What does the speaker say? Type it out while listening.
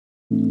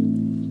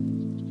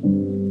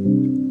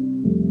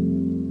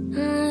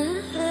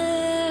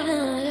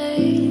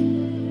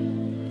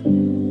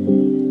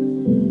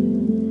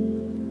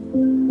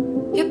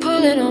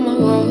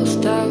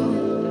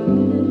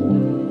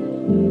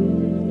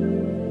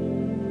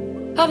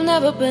I've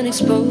never been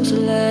exposed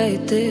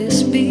like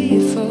this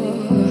before.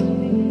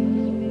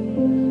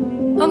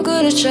 I'm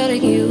good at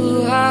shutting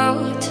you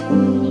out.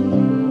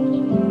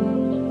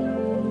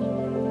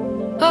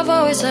 I've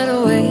always had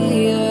a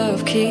way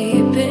of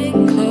keeping